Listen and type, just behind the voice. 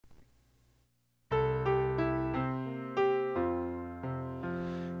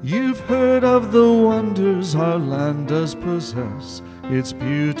You've heard of the wonders our land does possess, its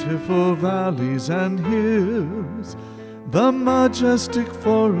beautiful valleys and hills, the majestic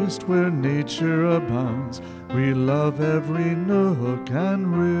forest where nature abounds. We love every nook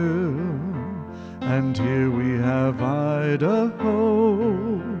and rill, and here we have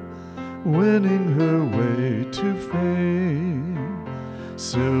Idaho, winning her way to fame.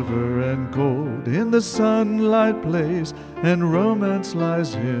 Silver and gold in the sunlight blaze, and romance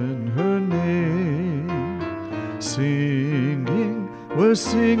lies in her name. Singing, we're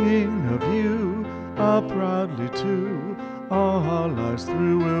singing of you, ah, proudly too. All our lives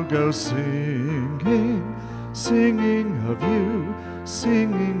through we'll go singing, singing of you,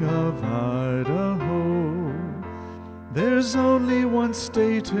 singing of Idaho. There's only one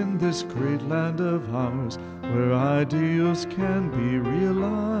state in this great land of ours where ideals can be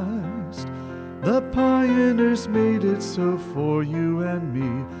realized. The pioneers made it so for you and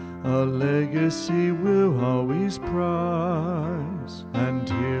me, a legacy we'll always prize. And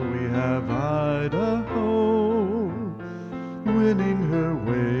here we have Idaho, winning her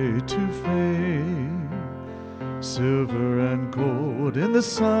way to fame. Silver and gold in the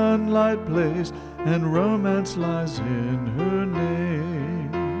sunlight blaze, and romance lies in her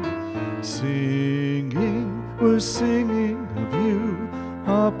name. Singing, we're singing of you,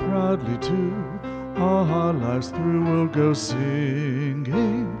 ah, proudly too. All our lives through we'll go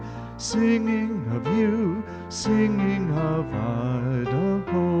singing, singing of you, singing of Idaho.